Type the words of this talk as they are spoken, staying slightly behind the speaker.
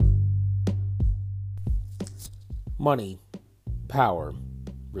money, power,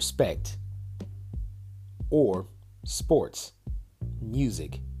 respect, or sports,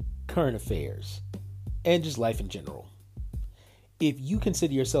 music, current affairs, and just life in general. If you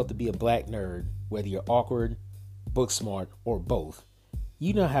consider yourself to be a black nerd, whether you're awkward, book smart, or both,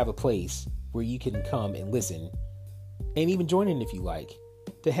 you now have a place where you can come and listen and even join in if you like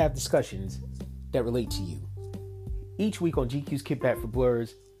to have discussions that relate to you. Each week on GQ's Kickback for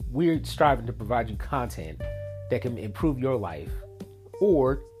Blerds, we're striving to provide you content that can improve your life,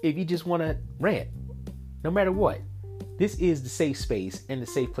 or if you just want to rant, no matter what, this is the safe space and the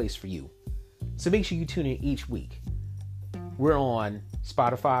safe place for you. So make sure you tune in each week. We're on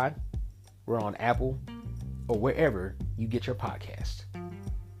Spotify, we're on Apple, or wherever you get your podcast.